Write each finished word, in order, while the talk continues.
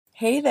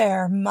Hey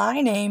there, my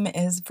name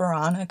is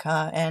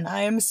Veronica, and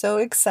I am so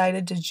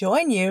excited to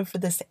join you for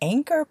this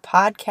Anchor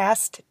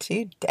podcast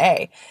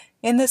today.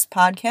 In this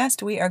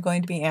podcast, we are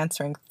going to be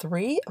answering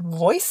 3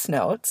 voice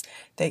notes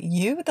that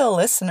you, the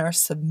listener,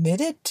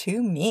 submitted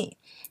to me.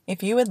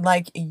 If you would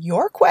like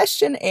your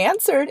question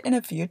answered in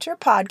a future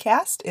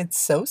podcast, it's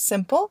so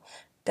simple.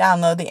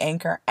 Download the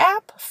Anchor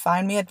app,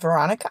 find me at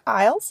Veronica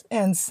Isles,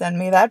 and send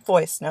me that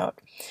voice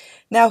note.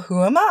 Now,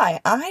 who am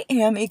I? I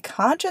am a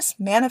conscious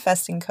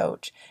manifesting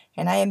coach,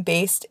 and I am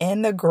based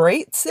in the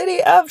great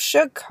city of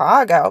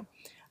Chicago.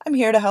 I'm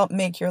here to help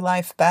make your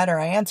life better.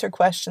 I answer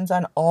questions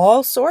on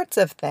all sorts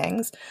of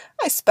things.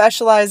 I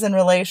specialize in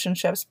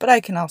relationships, but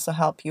I can also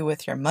help you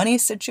with your money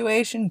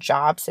situation,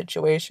 job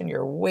situation,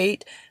 your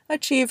weight,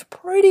 achieve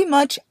pretty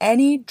much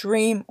any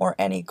dream or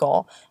any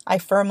goal. I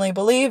firmly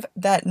believe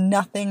that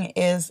nothing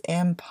is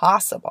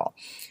impossible.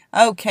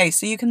 Okay,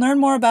 so you can learn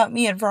more about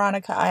me at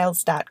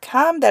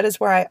veronicaisles.com. That is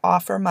where I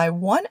offer my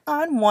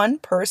one-on-one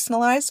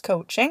personalized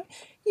coaching.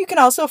 You can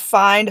also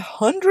find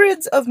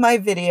hundreds of my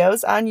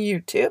videos on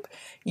YouTube,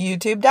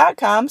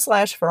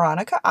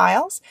 youtube.com/Veronica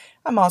Isles.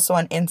 I'm also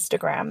on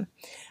Instagram.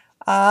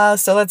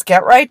 So let's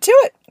get right to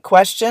it.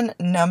 Question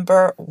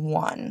number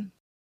 1.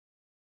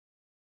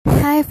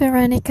 Hi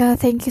Veronica,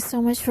 thank you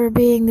so much for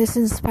being this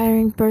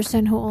inspiring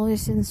person who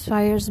always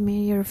inspires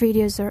me. Your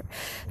videos are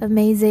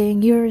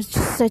amazing. You're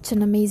just such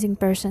an amazing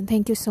person.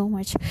 Thank you so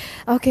much.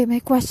 Okay, my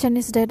question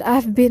is that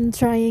I've been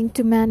trying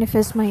to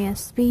manifest my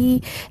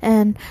SP,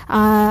 and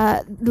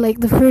like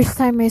the first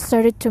time I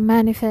started to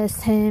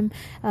manifest him,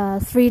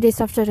 3 days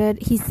after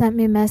that he sent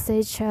me a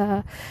message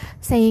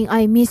saying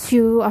I miss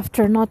you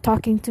after not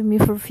talking to me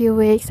for a few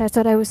weeks. I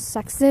thought I was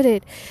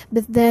succeeded,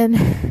 but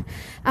then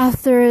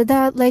after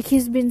that, like,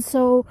 he's been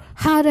so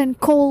hot and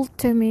cold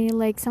to me,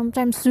 like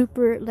sometimes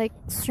super like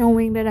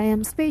showing that I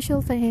am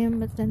special to him,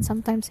 but then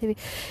sometimes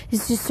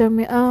he's just showing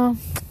me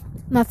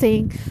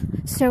nothing.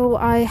 So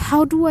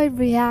how do I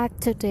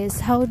react to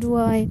this? How do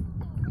I,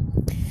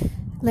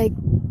 like,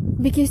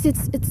 because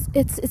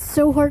it's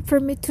so hard for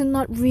me to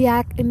not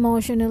react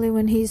emotionally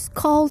when he's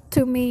called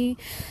to me,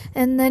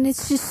 and then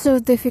it's just so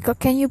difficult.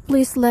 Can you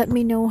please let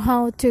me know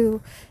how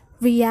to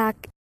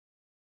react?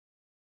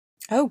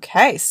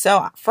 Okay,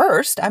 so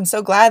first, I'm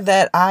so glad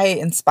that I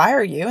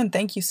inspire you, and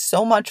thank you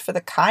so much for the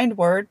kind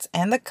words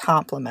and the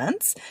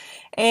compliments.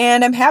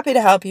 And I'm happy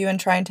to help you in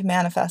trying to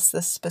manifest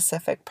this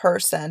specific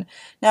person.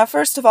 Now,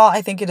 first of all,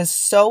 I think it is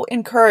so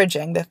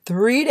encouraging that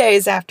 3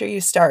 days after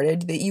you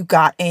started that you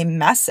got a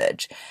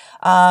message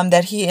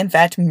that he, in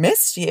fact,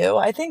 missed you.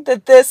 I think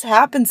that this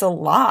happens a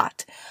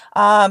lot.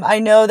 I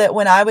know that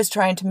when I was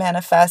trying to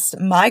manifest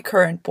my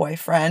current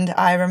boyfriend,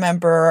 I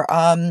remember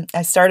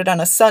I started on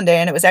a Sunday,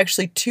 and it was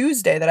actually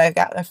Tuesday that I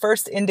got the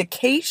first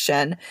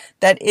indication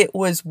that it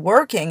was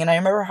working. And I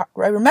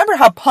remember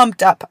how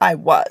pumped up I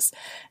was.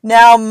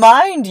 Now,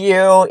 mind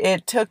you,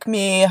 it took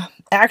me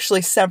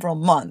actually several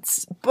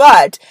months,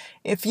 but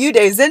a few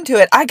days into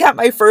it, I got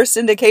my first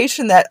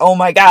indication that, oh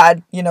my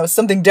God,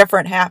 something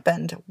different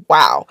happened.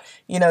 Wow,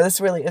 this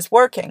really is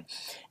working.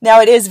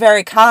 Now, it is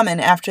very common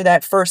after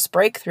that first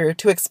breakthrough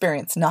to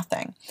experience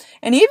nothing,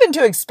 and even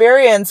to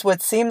experience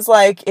what seems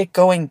like it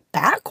going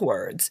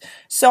backwards.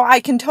 So I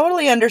can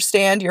totally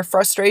understand your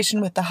frustration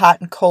with the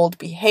hot and cold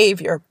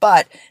behavior,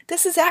 but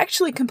this is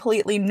actually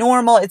completely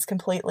normal. It's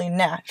completely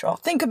natural.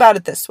 Think about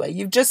it this way.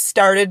 You've just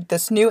started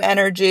this new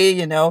energy,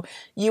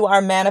 you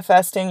are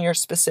manifesting your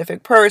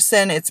specific person.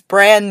 It's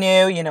brand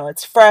new,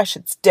 it's fresh,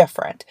 it's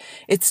different.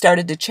 It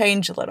started to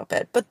change a little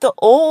bit, but the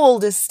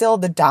old is still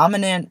the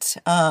dominant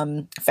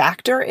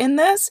factor in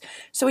this.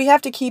 So we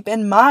have to keep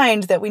in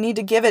mind that we need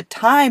to give it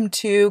time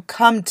to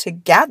come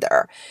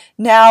together.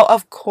 Now,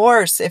 of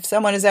course, if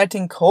someone is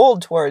acting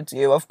cold towards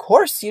you, of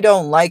course you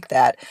don't like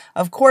that.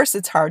 Of course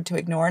it's hard to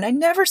ignore, and I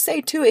never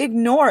say to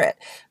ignore it.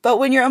 But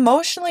when you're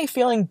emotionally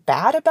feeling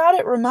bad about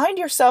it, remind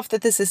yourself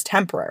that this is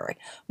temporary.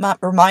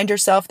 Remind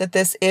yourself that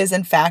this is,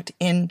 in fact,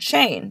 in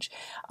change.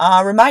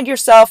 Remind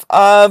yourself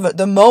of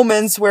the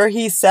moments where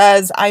he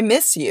says, I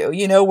miss you,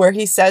 where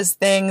he says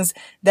things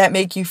that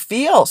make you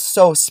feel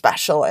so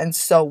special and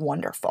so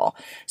wonderful.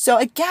 So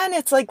again,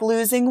 it's like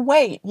losing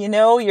weight.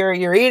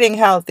 You're eating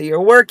healthy,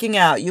 you're working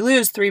out, you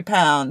lose 3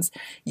 pounds,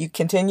 you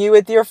continue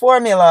with your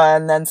formula,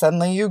 and then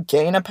suddenly you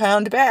gain a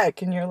pound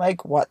back, and you're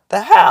like, what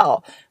the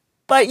hell?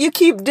 But you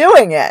keep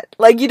doing it.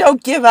 Like, you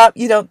don't give up,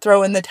 you don't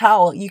throw in the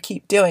towel, you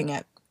keep doing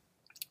it.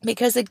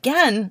 Because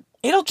again,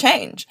 it'll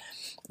change.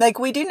 Like,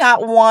 we do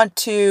not want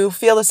to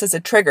feel this as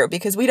a trigger,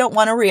 because we don't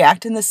want to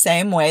react in the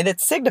same way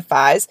that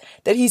signifies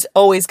that he's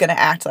always going to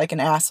act like an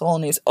asshole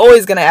and he's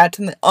always going to act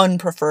in the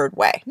unpreferred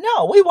way.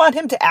 No, we want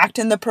him to act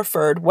in the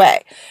preferred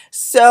way.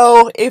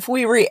 So if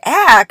we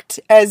react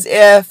as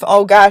if,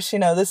 oh gosh,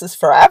 this is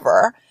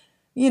forever,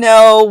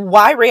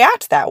 why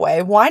react that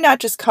way? Why not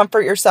just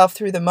comfort yourself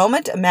through the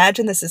moment?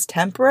 Imagine this is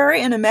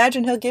temporary and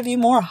imagine he'll give you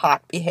more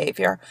hot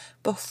behavior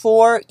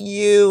before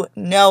you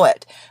know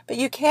it. But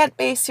you can't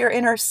base your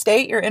inner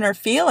state, your inner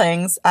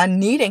feelings on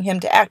needing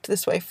him to act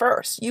this way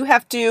first. You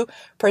have to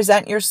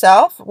present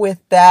yourself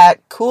with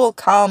that cool,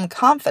 calm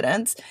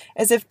confidence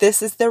as if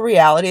this is the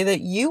reality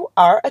that you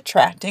are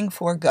attracting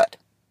for good.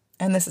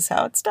 And this is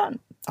how it's done.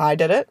 I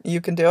did it.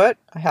 You can do it.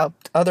 I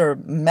helped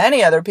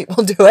many other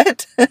people do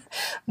it,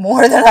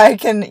 more than I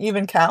can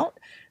even count.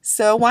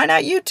 So why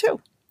not you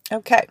too?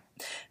 Okay,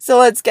 so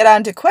let's get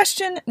on to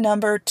question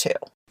number 2.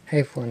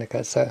 Hey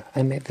Veronica, so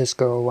I met this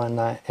girl one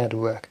night at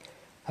work.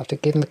 After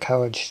getting the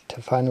courage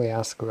to finally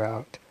ask her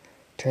out,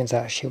 turns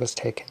out she was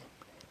taken.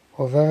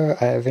 Although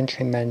I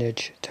eventually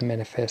managed to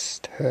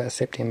manifest her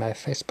accepting my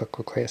Facebook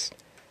request,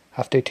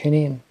 after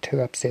turning too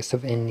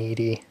obsessive and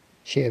needy,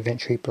 she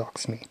eventually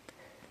blocks me.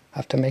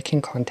 After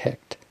making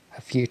contact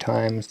a few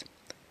times,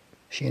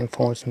 she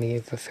informs me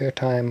the third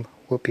time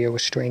will be a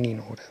restraining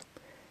order.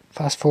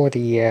 Fast forward a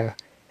year,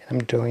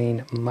 and I'm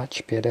doing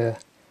much better.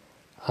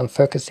 I'm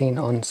focusing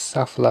on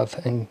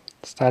self-love and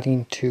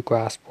starting to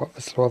grasp what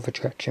this law of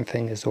attraction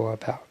thing is all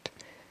about.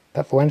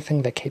 But the one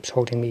thing that keeps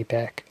holding me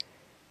back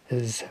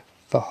is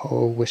the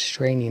whole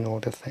restraining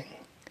order thing.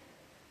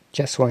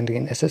 Just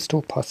wondering, is it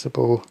still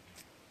possible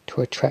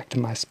to attract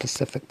my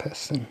specific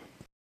person?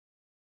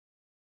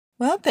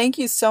 Well, thank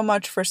you so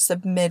much for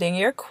submitting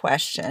your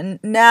question.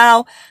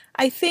 Now,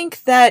 I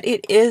think that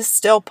it is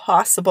still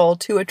possible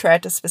to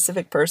attract a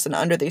specific person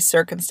under these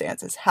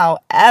circumstances.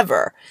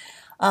 However,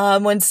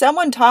 when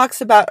someone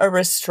talks about a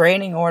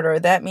restraining order,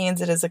 that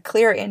means it is a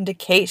clear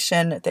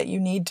indication that you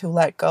need to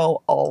let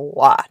go a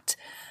lot.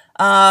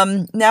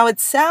 Now, it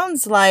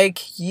sounds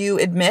like you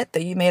admit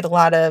that you made a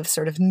lot of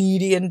sort of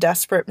needy and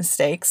desperate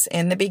mistakes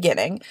in the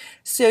beginning.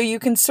 So you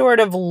can sort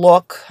of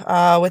look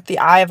with the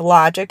eye of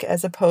logic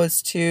as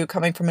opposed to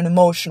coming from an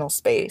emotional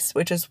space,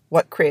 which is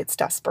what creates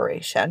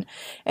desperation.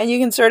 And you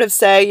can sort of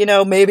say,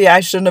 maybe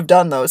I shouldn't have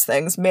done those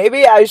things.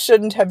 Maybe I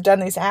shouldn't have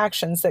done these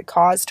actions that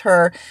caused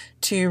her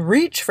to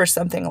reach for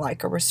something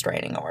like a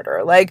restraining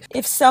order. Like,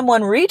 if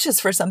someone reaches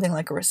for something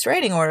like a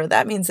restraining order,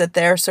 that means that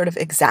they're sort of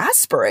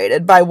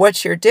exasperated by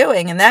what you're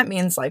doing. And that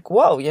means like,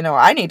 whoa,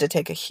 I need to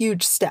take a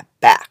huge step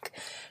back.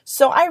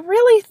 So I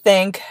really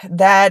think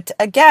that,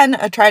 again,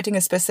 attracting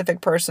a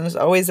specific person is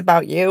always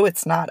about you.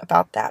 It's not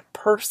about that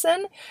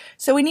person.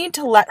 So we need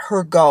to let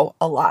her go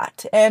a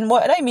lot. And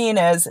what I mean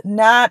is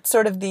not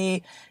sort of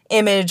the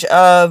image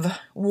of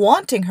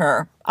wanting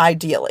her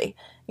ideally,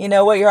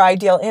 what your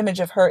ideal image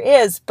of her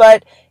is,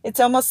 but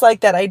it's almost like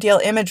that ideal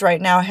image right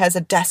now has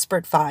a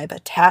desperate vibe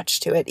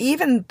attached to it.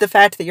 Even the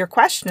fact that you're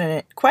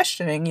questioning,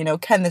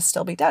 can this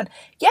still be done?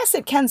 Yes,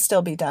 it can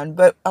still be done,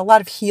 but a lot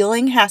of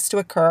healing has to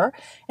occur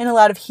and a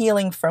lot of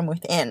healing from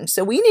within.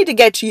 So we need to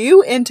get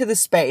you into the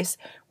space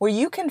where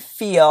you can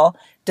feel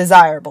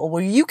desirable,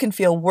 where you can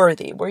feel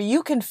worthy, where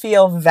you can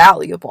feel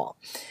valuable.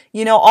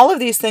 All of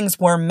these things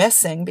were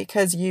missing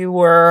because you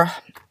were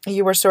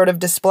sort of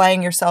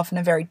displaying yourself in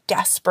a very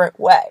desperate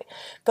way.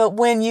 But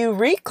when you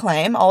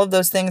reclaim all of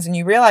those things and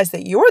you realize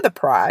that you're the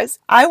prize,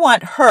 I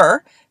want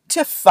her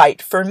to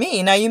fight for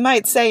me. Now you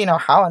might say,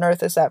 how on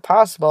earth is that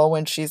possible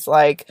when she's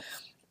like,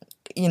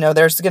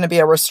 there's going to be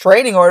a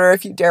restraining order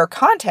if you dare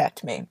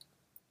contact me?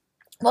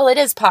 Well, it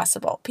is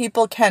possible.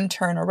 People can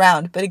turn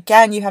around, but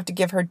again, you have to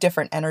give her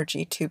different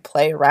energy to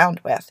play around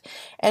with.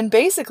 And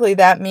basically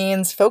that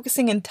means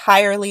focusing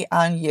entirely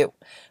on you.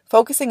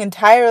 Focusing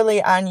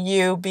entirely on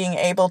you being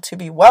able to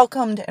be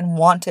welcomed and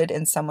wanted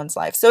in someone's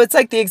life. So it's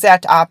like the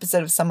exact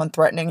opposite of someone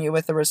threatening you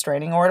with a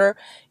restraining order.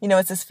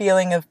 It's this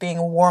feeling of being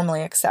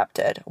warmly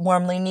accepted,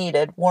 warmly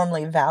needed,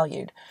 warmly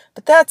valued.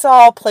 But that's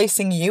all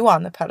placing you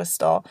on the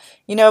pedestal.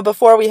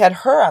 Before we had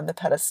her on the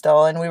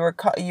pedestal and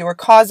you were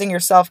causing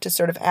yourself to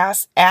sort of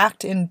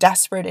act in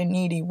desperate and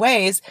needy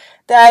ways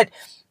that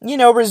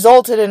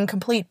resulted in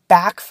complete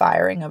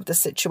backfiring of the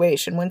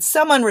situation. When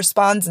someone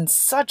responds in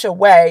such a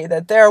way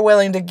that they're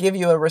willing to give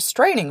you a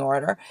restraining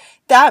order,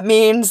 that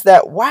means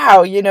that,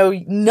 wow,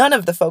 none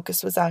of the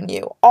focus was on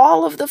you.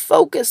 All of the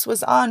focus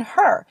was on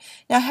her.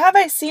 Now, have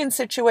I seen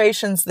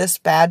situations this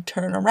bad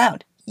turn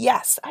around?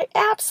 Yes, I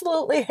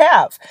absolutely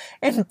have.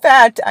 In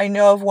fact, I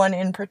know of one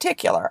in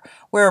particular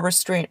where a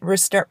restraining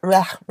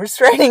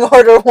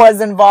order was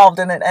involved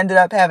and it ended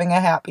up having a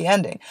happy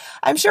ending.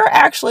 I'm sure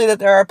actually that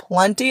there are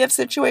plenty of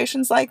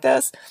situations like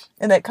this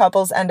and that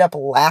couples end up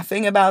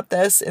laughing about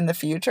this in the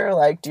future.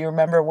 Like, do you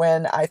remember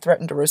when I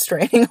threatened a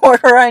restraining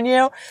order on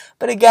you?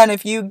 But again,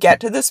 if you get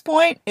to this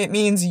point, it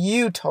means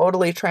you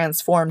totally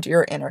transformed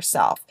your inner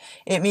self.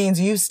 It means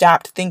you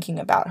stopped thinking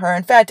about her.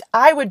 In fact,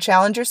 I would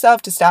challenge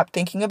yourself to stop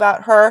thinking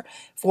about her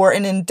for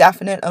an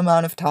indefinite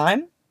amount of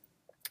time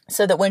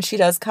so that when she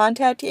does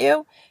contact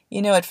you,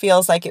 it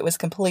feels like it was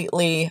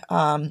completely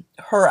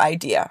her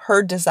idea,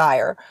 her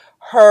desire,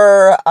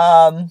 her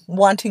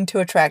wanting to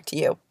attract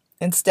you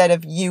instead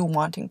of you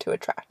wanting to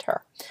attract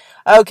her.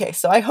 Okay,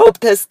 so I hope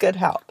this could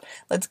help.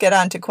 Let's get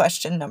on to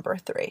question number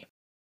 3.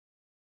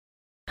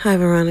 Hi,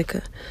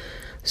 Veronica.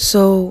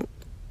 So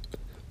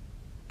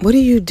What do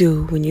you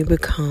do when you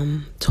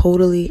become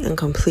totally and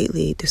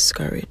completely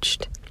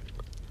discouraged?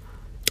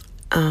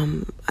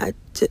 I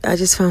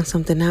just found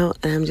something out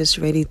and I'm just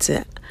ready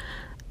to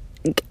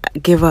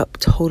give up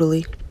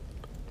totally.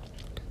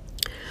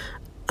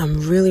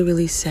 I'm really,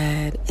 really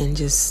sad and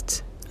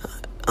just,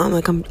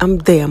 I'm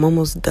there. I'm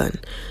almost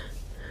done.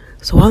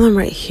 So while I'm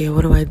right here,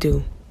 what do I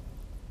do?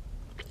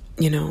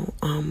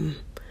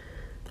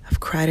 I've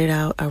cried it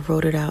out. I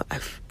wrote it out.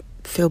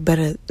 feel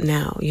better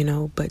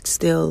now, but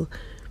still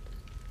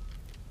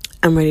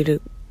I'm ready to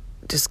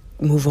just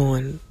move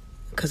on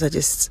because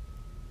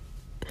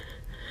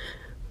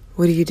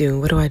what do you do?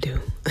 What do I do?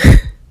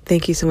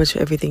 Thank you so much for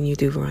everything you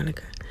do,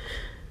 Veronica.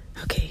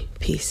 Okay,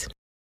 peace.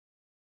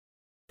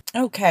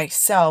 Okay,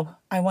 so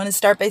I want to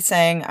start by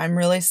saying I'm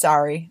really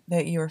sorry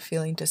that you are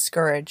feeling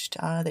discouraged,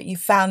 that you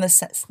found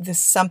this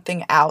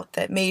something out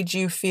that made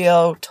you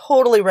feel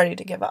totally ready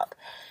to give up.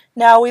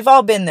 Now, we've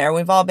all been there.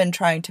 We've all been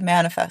trying to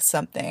manifest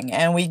something,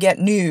 and we get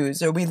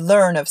news or we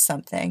learn of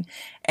something,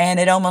 and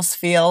it almost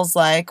feels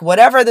like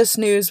whatever this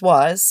news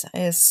was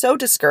is so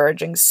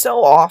discouraging,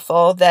 so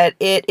awful, that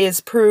it is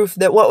proof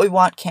that what we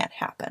want can't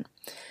happen.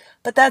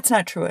 But that's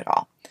not true at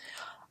all.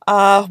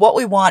 What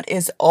we want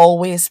is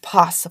always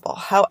possible.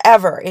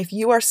 However, if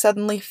you are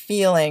suddenly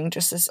feeling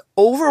just this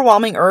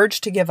overwhelming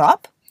urge to give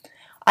up,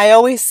 I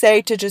always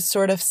say to just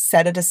sort of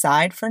set it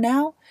aside for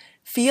now.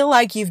 Feel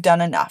like you've done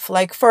enough.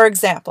 Like, for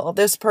example,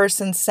 this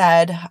person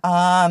said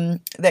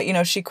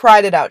that, she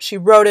cried it out. She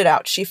wrote it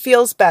out. She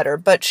feels better,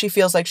 but she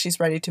feels like she's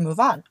ready to move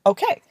on.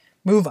 Okay,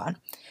 move on.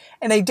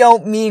 And I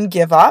don't mean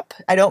give up.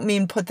 I don't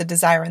mean put the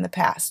desire in the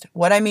past.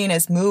 What I mean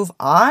is move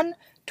on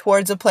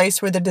towards a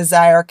place where the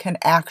desire can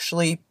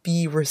actually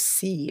be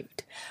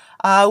received.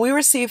 We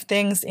receive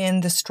things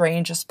in the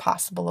strangest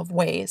possible of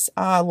ways.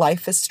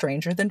 Life is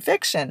stranger than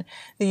fiction.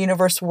 The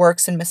universe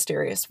works in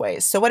mysterious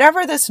ways. So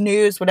whatever this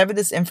news, whatever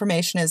this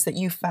information is that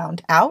you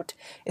found out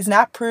is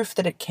not proof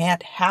that it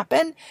can't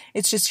happen.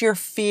 It's just your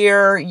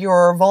fear,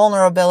 your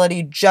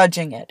vulnerability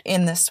judging it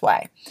in this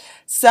way.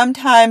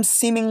 Sometimes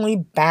seemingly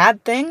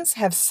bad things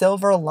have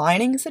silver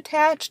linings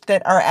attached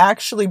that are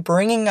actually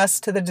bringing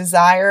us to the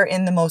desire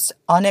in the most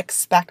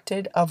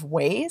unexpected of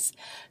ways.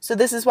 So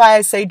this is why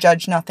I say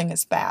judge nothing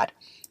as bad.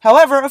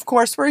 However, of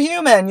course, we're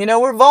human.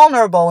 We're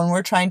vulnerable and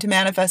we're trying to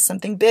manifest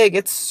something big.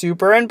 It's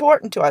super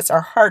important to us.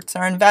 Our hearts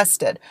are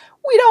invested.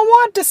 We don't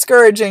want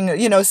discouraging,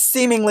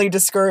 seemingly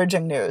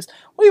discouraging news.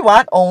 We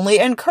want only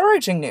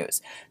encouraging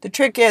news. The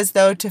trick is,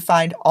 though, to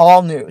find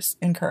all news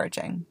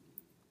encouraging.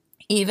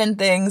 Even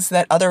things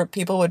that other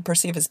people would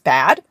perceive as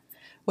bad,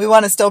 we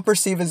want to still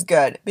perceive as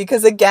good.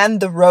 Because again,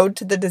 the road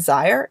to the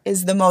desire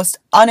is the most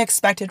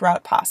unexpected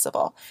route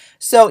possible.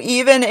 So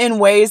even in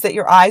ways that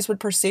your eyes would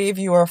perceive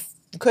you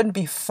couldn't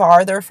be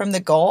farther from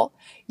the goal,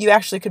 you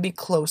actually could be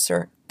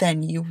closer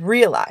than you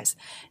realize.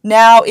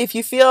 Now, if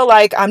you feel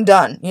like I'm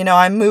done,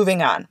 I'm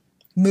moving on,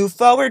 move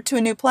forward to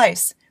a new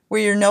place where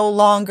you're no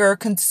longer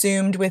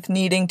consumed with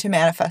needing to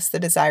manifest the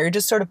desire. You're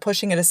just sort of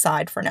pushing it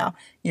aside for now.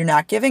 You're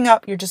not giving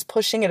up. You're just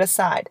pushing it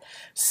aside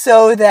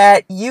so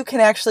that you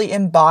can actually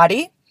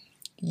embody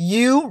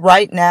you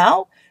right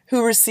now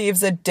who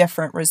receives a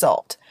different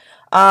result.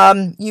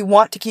 You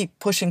want to keep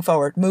pushing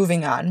forward,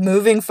 moving on,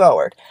 moving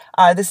forward.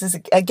 This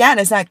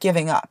is not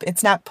giving up.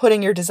 It's not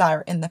putting your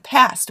desire in the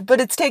past,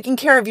 but it's taking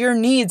care of your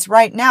needs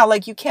right now.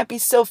 Like, you can't be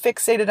so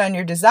fixated on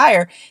your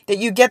desire that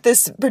you get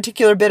this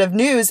particular bit of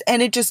news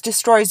and it just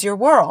destroys your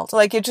world.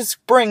 Like, it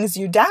just brings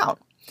you down.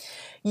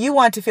 You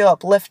want to feel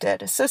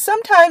uplifted. So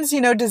sometimes,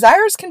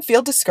 desires can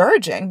feel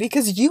discouraging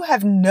because you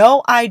have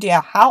no idea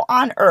how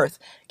on earth,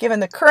 given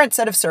the current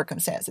set of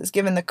circumstances,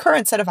 given the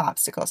current set of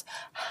obstacles,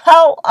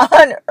 how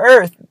on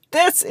earth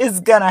this is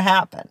going to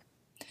happen.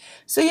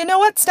 So you know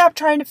what? Stop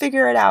trying to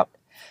figure it out.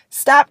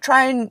 Stop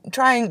trying,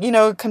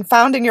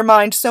 confounding your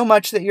mind so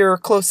much that you're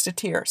close to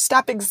tears.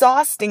 Stop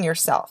exhausting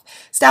yourself.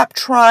 Stop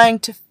trying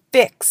to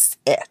fix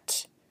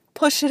it.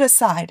 Push it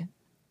aside.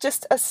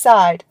 Just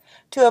aside.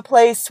 To a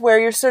place where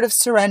you're sort of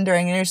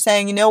surrendering and you're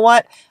saying, you know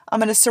what? I'm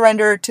going to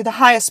surrender to the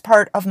highest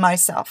part of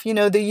myself,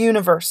 the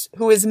universe,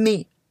 who is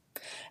me.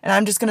 And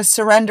I'm just going to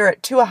surrender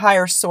it to a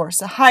higher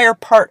source, a higher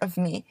part of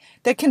me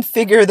that can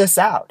figure this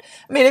out.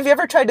 I mean, have you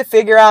ever tried to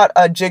figure out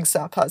a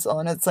jigsaw puzzle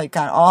and it's like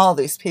got all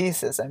these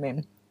pieces? I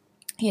mean,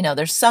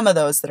 there's some of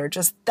those that are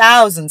just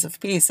thousands of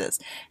pieces.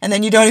 And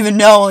then you don't even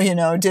know,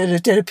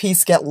 did a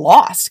piece get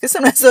lost? Because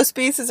sometimes those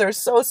pieces are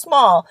so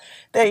small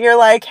that you're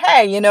like,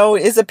 hey,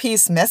 is a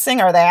piece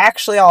missing? Are they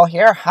actually all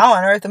here? How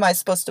on earth am I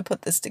supposed to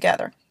put this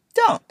together?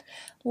 Don't.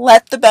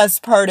 Let the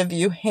best part of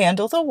you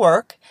handle the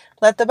work.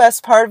 Let the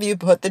best part of you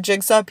put the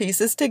jigsaw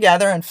pieces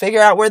together and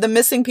figure out where the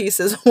missing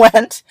pieces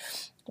went.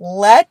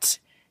 Let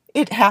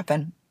it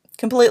happen.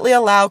 Completely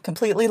allow,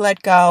 completely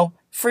let go.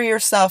 Free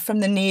yourself from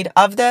the need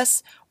of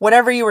this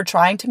whatever you were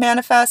trying to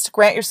manifest,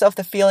 grant yourself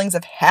the feelings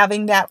of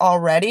having that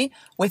already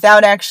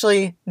without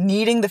actually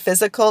needing the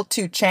physical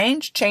to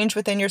change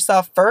within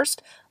yourself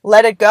first.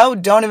 Let it go.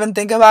 Don't even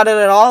think about it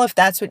at all. If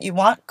that's what you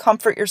want,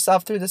 comfort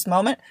yourself through this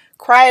moment.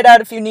 Cry it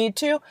out if you need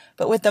to,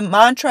 but with the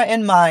mantra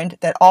in mind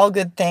that all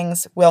good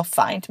things will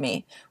find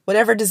me.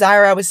 Whatever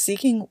desire I was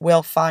seeking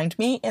will find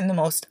me in the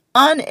most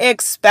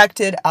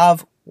unexpected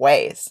of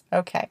ways.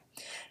 Okay.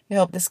 I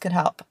hope this could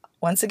help.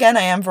 Once again,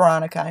 I am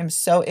Veronica. I'm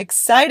so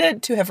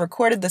excited to have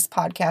recorded this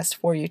podcast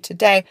for you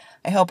today.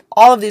 I hope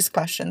all of these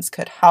questions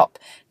could help.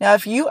 Now,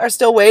 if you are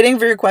still waiting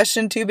for your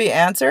question to be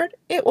answered,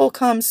 it will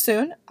come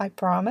soon, I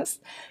promise.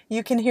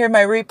 You can hear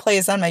my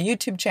replays on my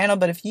YouTube channel,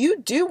 but if you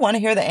do want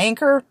to hear the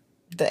Anchor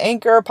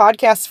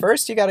podcast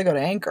first, you got to go to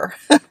Anchor.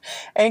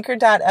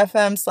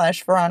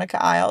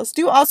 Anchor.fm/Veronica Isles.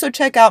 Do also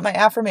check out my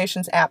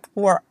affirmations app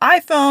for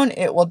iPhone.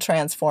 It will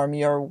transform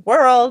your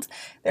world.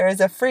 There is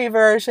a free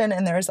version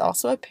and there is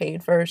also a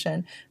paid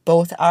version.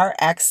 Both are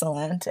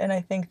excellent, and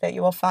I think that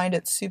you will find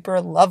it super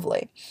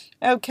lovely.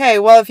 Okay,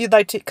 well, if you'd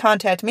like to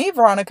contact me,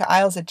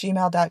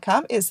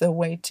 veronicaisles@gmail.com is the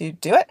way to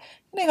do it.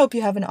 And I hope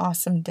you have an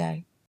awesome day.